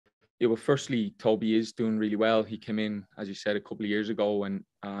Yeah, well, firstly, Tobi is doing really well. He came in, as you said, a couple of years ago and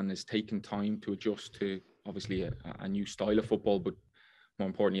has taken time to adjust to obviously a new style of football, but more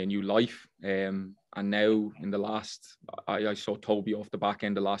importantly, a new life. And now in the last, I saw Tobi off the back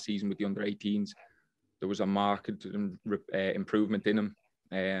end of last season with the under-18s. There was a marked improvement in him.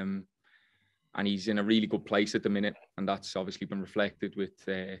 And he's in a really good place at the minute. And that's obviously been reflected with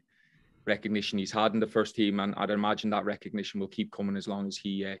recognition he's had in the first team, and I'd imagine that recognition will keep coming as long as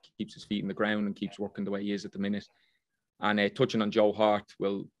he keeps his feet in the ground and keeps working the way he is at the minute. And touching on Joe Hart,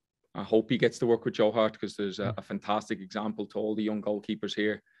 well, I hope he gets to work with Joe Hart, because there's a fantastic example to all the young goalkeepers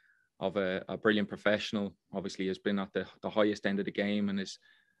here of a brilliant professional. Obviously has been at the highest end of the game and is,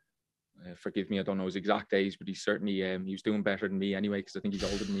 forgive me, I don't know his exact age, but he's certainly he was doing better than me anyway, because I think he's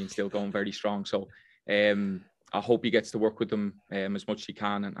older than me and still going very strong. So I hope he gets to work with them as much as he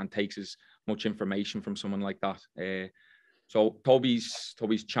can and takes as much information from someone like that. So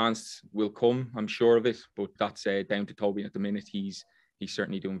Tobi's chance will come, I'm sure of it, but that's down to Tobi at the minute. He's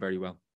certainly doing very well.